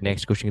 अच्छा, हम ओके।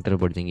 नेक्स्ट क्वेश्चन की तरफ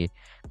बढ़ जाएंगे।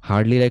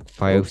 Hardly like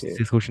five okay.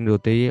 Six question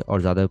होते हैं ये,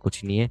 और ज़्यादा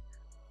कुछ नहीं है।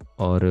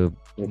 और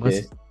ओके।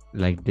 बस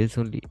लाइक दिस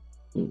ओनली।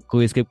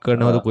 कोई स्किप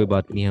करना हो तो हाँ कोई हाँ,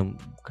 बात नहीं, हम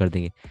कर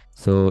देंगे।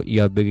 So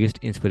your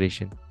biggest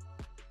inspiration.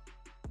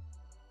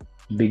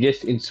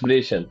 Biggest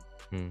inspiration.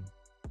 हम्म।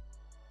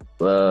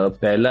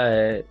 पहला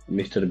है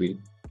मिस्टर बीन।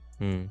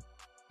 हम्म।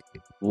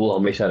 वो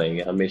हमेशा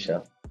रहेंगे,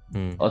 हमेशा।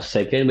 हम्म। और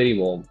सेकंड मेरी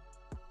मॉम।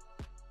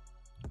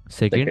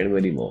 सेकंड। सेकंड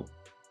मेरी मॉम।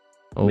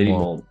 ओ मेरी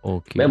मॉम। मॉम। मैं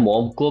ओके।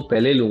 मॉम को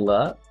पहले लूंगा,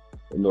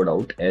 नो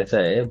डाउट ऐसा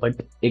है,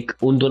 बट एक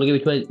उन दोनों के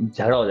बीच में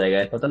झगड़ा हो जाएगा,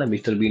 ऐसा होता है ना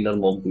मिस्टर बीन और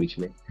मॉम के बीच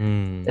में।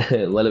 हम्म।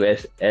 मतलब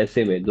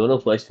ऐसे में दोनों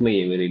फर्स्ट में ही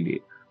है मेरे लिए।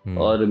 हम्म।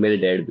 और मेरे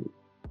डैड भी।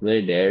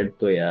 मेरे डैड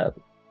तो यार,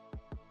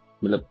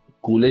 मतलब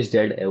कूलेस्ट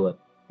डैड एवर,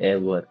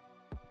 एवर।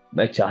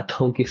 मैं चाहता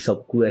हूँ कि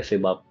सबको ऐसे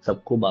बाप,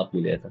 सबको बाप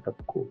मिले ऐसा,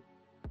 सबको।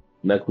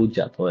 मैं खुद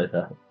चाहता हूँ ऐसा।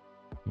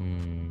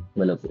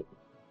 हम्म। मतलब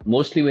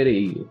मोस्टली मेरे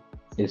यही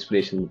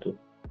इंस्पिरेशन तो।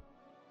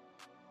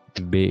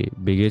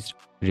 Biggest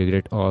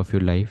regret of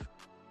your life.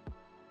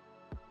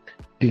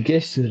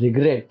 Biggest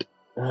regret.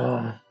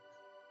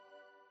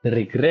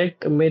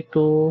 Regret में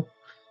तो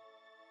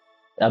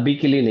अभी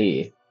के लिए नहीं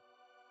है।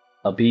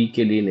 अभी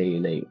के लिए नहीं,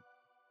 नहीं।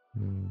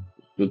 हम्म।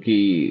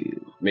 क्योंकि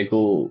मेरे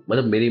को,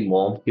 मतलब मेरी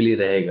मॉम के लिए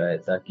रहेगा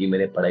ऐसा कि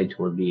मैंने पढ़ाई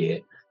छोड़ दी है,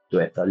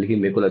 तो ऐसा। लेकिन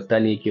मेरे को लगता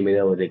नहीं कि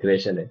मेरा वो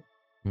रिग्रेशन है।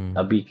 हम्म।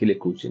 अभी के लिए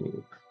कुछ नहीं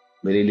है।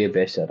 मेरे लिए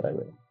बेस्ट चल रहा है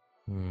मेरा।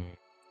 हम्म।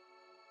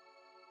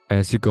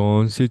 ऐसी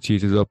कौन सी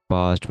चीज़ है जो आप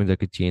पास्ट में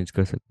जाके चेंज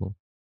कर सको?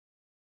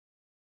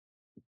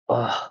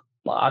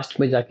 पास्ट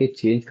में जाके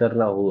चेंज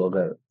करना हो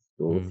अगर,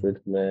 तो हम्म। फिर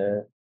मैं,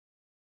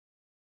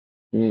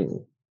 हम्म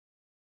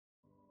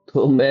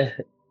तो मैं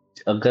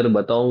अगर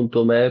बताऊं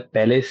तो मैं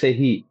पहले से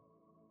ही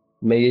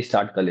मैं ये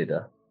स्टार्ट कर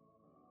लेता,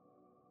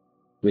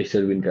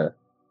 मिस्टर बिन का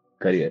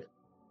करियर।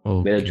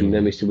 मेरा ओके।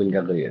 जूनियर मिस्टर बिन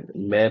का करियर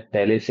मैं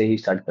पहले से ही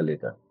स्टार्ट कर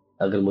लेता,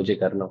 अगर मुझे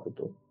करना हो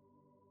तो।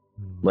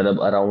 हम्म।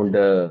 मतलब अराउंड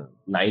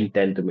 9th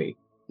 10th में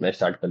मैं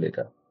स्टार्ट कर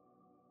लेता।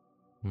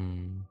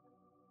 हम्म।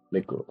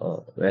 मेरे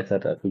को वैसा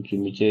था, क्योंकि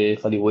मुझे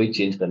खाली वही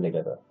चेंज करने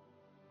का था।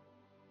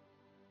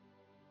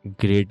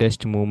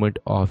 Greatest moment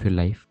of your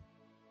life.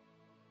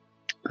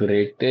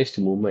 Greatest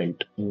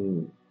moment,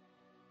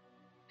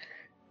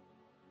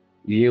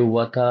 ये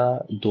हुआ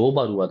था, 2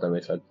 बार हुआ था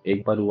मेरे साथ।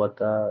 एक बार हुआ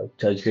था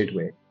चर्च गेट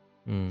में,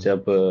 हम्म।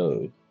 जब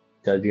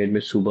चर्च गेट में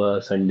सुबह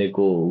संडे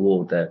को वो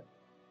होता है,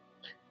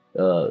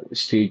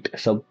 स्ट्रीट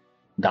सब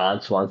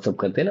डांस वांस सब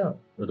करते हैं ना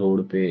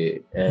रोड पे,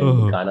 एंड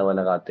हाँ। गाना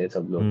वाना गाते हैं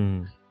सब लोग।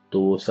 हम्म।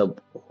 तो वो सब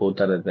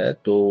होता रहता है,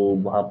 तो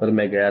वहां पर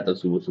मैं गया था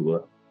सुबह सुबह।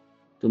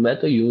 तो मैं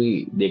तो यूं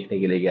ही देखने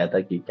के लिए गया था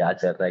कि क्या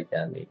चल रहा है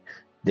क्या नहीं,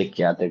 देख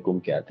के आते घूम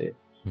के आते।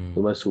 तो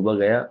हम्म। मैं सुबह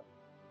गया,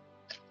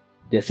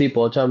 जैसे ही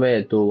पहुंचा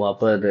मैं तो वहां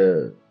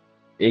पर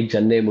एक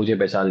जन ने मुझे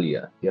पहचान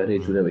लिया कि अरे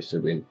हम्म। Junior mister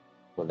Ben.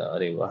 बोला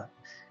अरे वाह।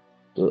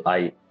 तो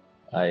आए,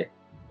 आए,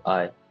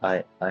 आए,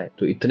 आए, आए,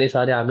 तो इतने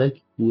सारे आ गए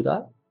कि पूरा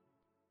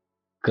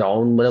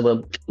ग्राउंड, मतलब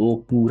अब वो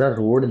पूरा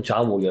रोड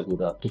जाम हो गया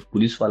पूरा। तो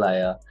पुलिस वाला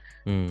आया,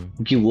 हम्म।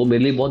 क्योंकि वो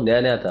मेरे लिए बहुत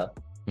नया नया था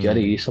कि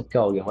अरे ये हम्म। सब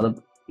क्या हो गया,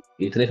 मतलब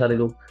इतने सारे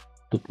लोग।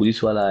 तो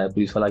पुलिस वाला आया,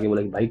 पुलिस वाला आके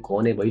बोला कि भाई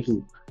कौन है भाई तू।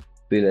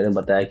 फिर मैंने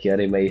बताया कि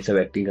अरे मैं ये सब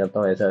एक्टिंग करता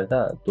हूँ ऐसा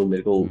ऐसा। तो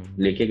मेरे को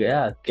हम्म। लेके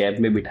गया, कैब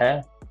में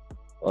बिठाया,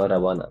 और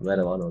मैं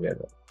रवाना हो गया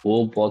था।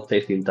 वो बहुत सही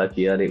सीन था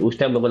कि अरे उस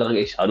टाइम मेरे को लगा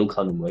कि शाहरुख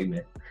खान हूँ भाई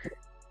मैं।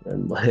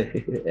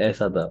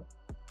 ऐसा था।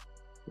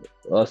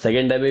 और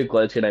सेकेंड टाइम भी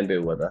कॉलेज के टाइम पे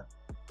हुआ था,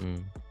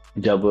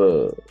 हम्म। जब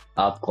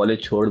आप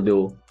कॉलेज छोड़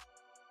दो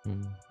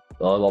हम्म।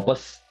 और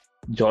वापस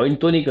ज्वाइन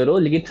तो नहीं करो,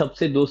 लेकिन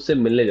सबसे दोस्त से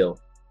मिलने जाओ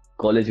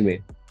कॉलेज में,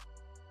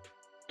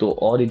 तो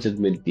और इज्जत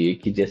मिलती है।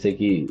 कि जैसे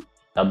कि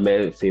अब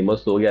मैं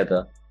फेमस हो गया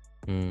था,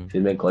 हम्म।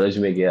 फिर मैं कॉलेज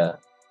में गया,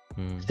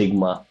 हम्म।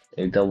 सिग्मा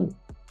एकदम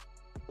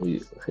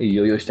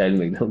यो यो स्टाइल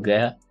में एकदम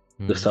गया।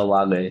 तो हम्म। सब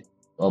आ गए,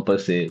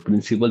 वापस से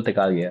प्रिंसिपल तक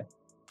आ गया,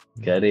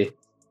 कह रहे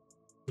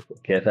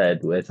कैसा है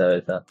तू, ऐसा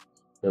वैसा।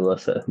 तो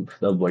बस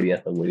सब बढ़िया,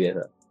 सब बढ़िया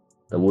था।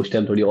 तब हम्म। उस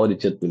टाइम थोड़ी और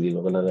इज्जत मिली,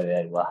 मेरे को लगा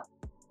यार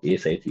वाह, ये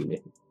सही सीन है।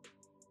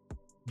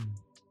 हम्म।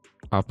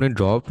 आपने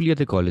ड्रॉप लिया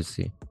था कॉलेज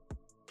से?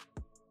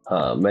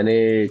 हाँ,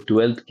 मैंने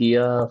 12th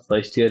किया,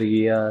 फर्स्ट ईयर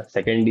किया,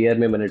 सेकेंड ईयर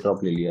में मैंने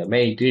ड्रॉप ले लिया।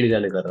 मैं इंटीरियर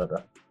डिजाइन कर रहा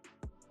था।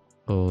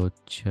 ओ,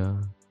 अच्छा।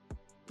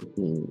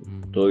 हम्म,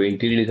 हम्म। तो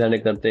इंटीरियर डिजाइन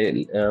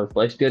करते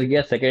फर्स्ट ईयर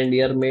किया, सेकेंड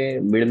ईयर में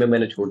मिड में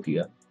मैंने छोड़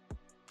दिया।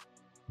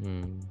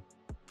 हम्म।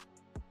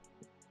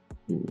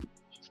 हम्म,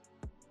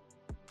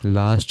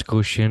 last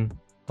question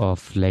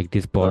of like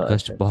this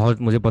podcast. अच्छा।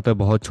 बहुत मुझे पता है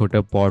बहुत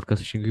छोटा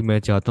पॉडकास्ट सेशन, क्योंकि मैं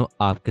चाहता हूँ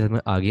आपके साथ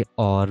मैं आगे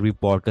और भी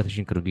पॉडकास्ट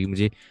सेशन करूँगी।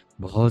 मुझे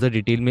बहुत ज़्यादा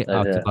डिटेल में अच्छा।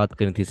 आपसे बात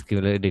करनी थी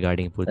इसके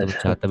रिगार्डिंग पूरी, तो मैं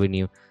अच्छा। चाहता भी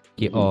नहीं हूँ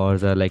कि हम्म, और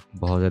ज़्यादा लाइक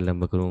बहुत ज़्यादा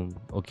लंबा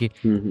करूँ। ओके।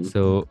 हम्म,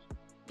 सो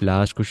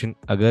लास्ट क्वेश्चन,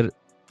 अगर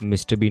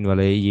मिस्टर बीन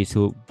वाला ये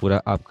सो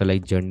पूरा आपका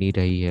लाइक जर्नी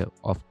रही है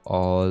ऑफ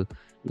ऑल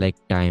लाइक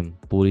टाइम,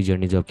 पूरी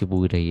जर्नी जो आपकी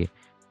पूरी रही है,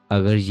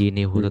 अगर ये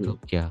नहीं होता तो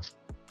हम्म। क्या?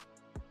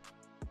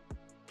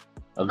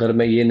 अगर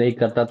मैं ये नहीं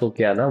करता तो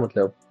क्या ना,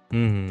 मतलब।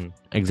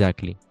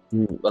 एग्जैक्टली।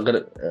 अगर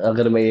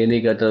अगर मैं ये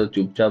नहीं करता तो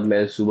चुपचाप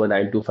मैं सुबह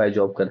 9 to 5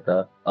 जॉब करता।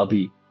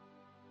 अभी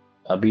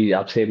अभी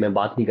आपसे मैं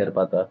बात नहीं कर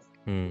पाता।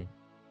 हम्म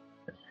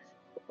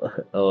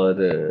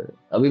और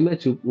अभी मैं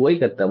चुप वही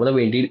करता, मतलब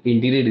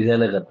इंटीरियर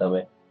डिजाइनर करता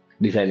मैं,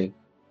 डिजाइनिंग।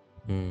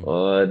 हम्म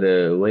और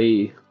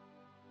वही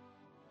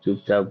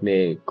चुपचाप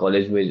अपने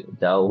कॉलेज में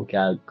जाओ,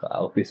 क्या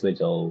ऑफिस में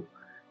जाओ,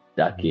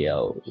 जाके हम्म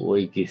आओ,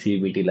 वही किसी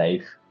बीटी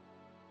लाइफ।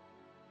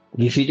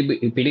 किसी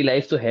पीटी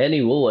लाइफ तो है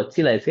नहीं, वो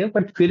अच्छी लाइफ है,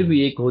 बट फिर भी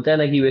हम्म एक होता है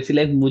ना कि वैसी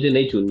लाइफ मुझे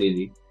नहीं चुननी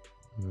थी।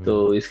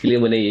 तो हम्म इसके लिए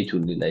मैंने ये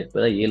चुन ली लाइफ,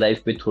 पता है, ये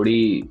लाइफ पे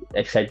थोड़ी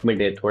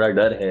एक्साइटमेंट है, थोड़ा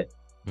डर है,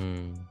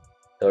 हम्म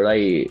थोड़ा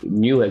ये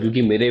न्यू है,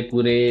 क्योंकि मेरे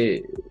पूरे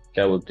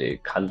क्या बोलते हैं,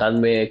 खानदान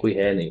में कोई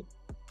है नहीं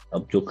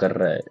अब जो कर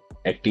रहा है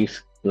एक्टिंग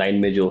लाइन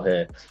में, जो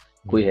है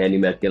कोई हम्म है नहीं,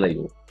 मैं अकेला ही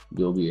हूँ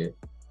जो भी है।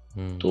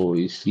 हम्म तो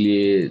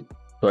इसलिए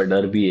थोड़ा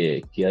डर भी है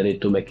कि अरे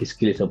तो मैं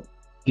किसके लिए सब,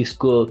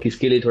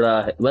 किसके लिए थोड़ा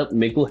मतलब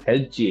मेरे को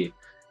हेल्प चाहिए,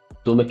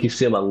 तो मैं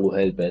किससे मांगू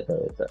हेल्प, ऐसा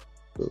वैसा।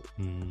 तो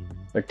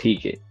हम्म पर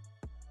ठीक है,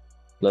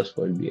 प्लस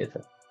पॉइंट भी है ऐसा।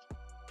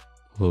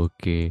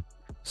 ओके,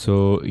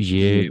 सो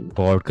ये हम्म।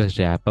 पॉडकास्ट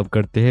रैप अप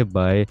करते हैं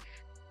बाय।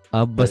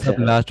 अब बस अच्छा। आप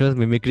लास्ट में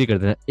मिमिक्री कर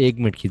देना 1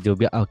 मिनट की, जो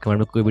भी आपके मन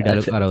में कोई भी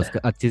डायलॉग अच्छा। आ रहा है उसका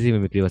अच्छी सी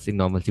मिमिक्री, बस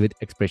नॉर्मल सी विद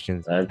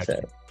एक्सप्रेशंस, अच्छा।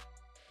 That's it.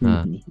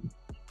 हाँ। हम्म।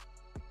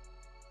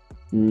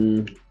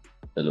 हम्म,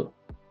 चलो।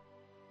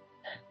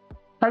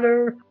 Hello,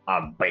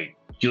 I'm Bane,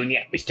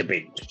 Junior Mr.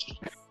 Bane.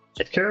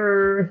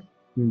 Sure.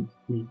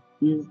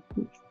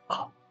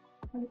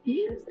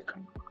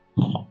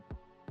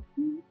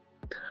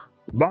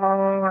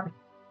 Bye.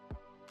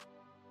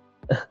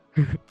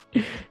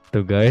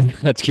 तो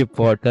गाइस आज के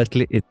पॉडकास्ट के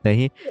लिए इतना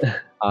ही।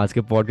 आज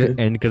के पॉडकास्ट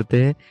एंड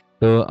करते हैं।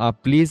 तो आप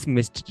please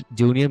mister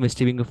junior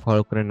mister been को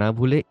फॉलो करना ना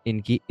भूले,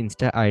 इनकी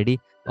इंस्टा आईडी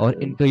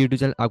और इनका यूट्यूब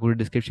चैनल आपको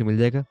डिस्क्रिप्शन मिल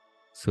जाएगा।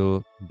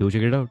 So do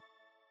check it out.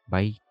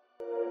 Bye.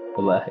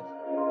 Bye.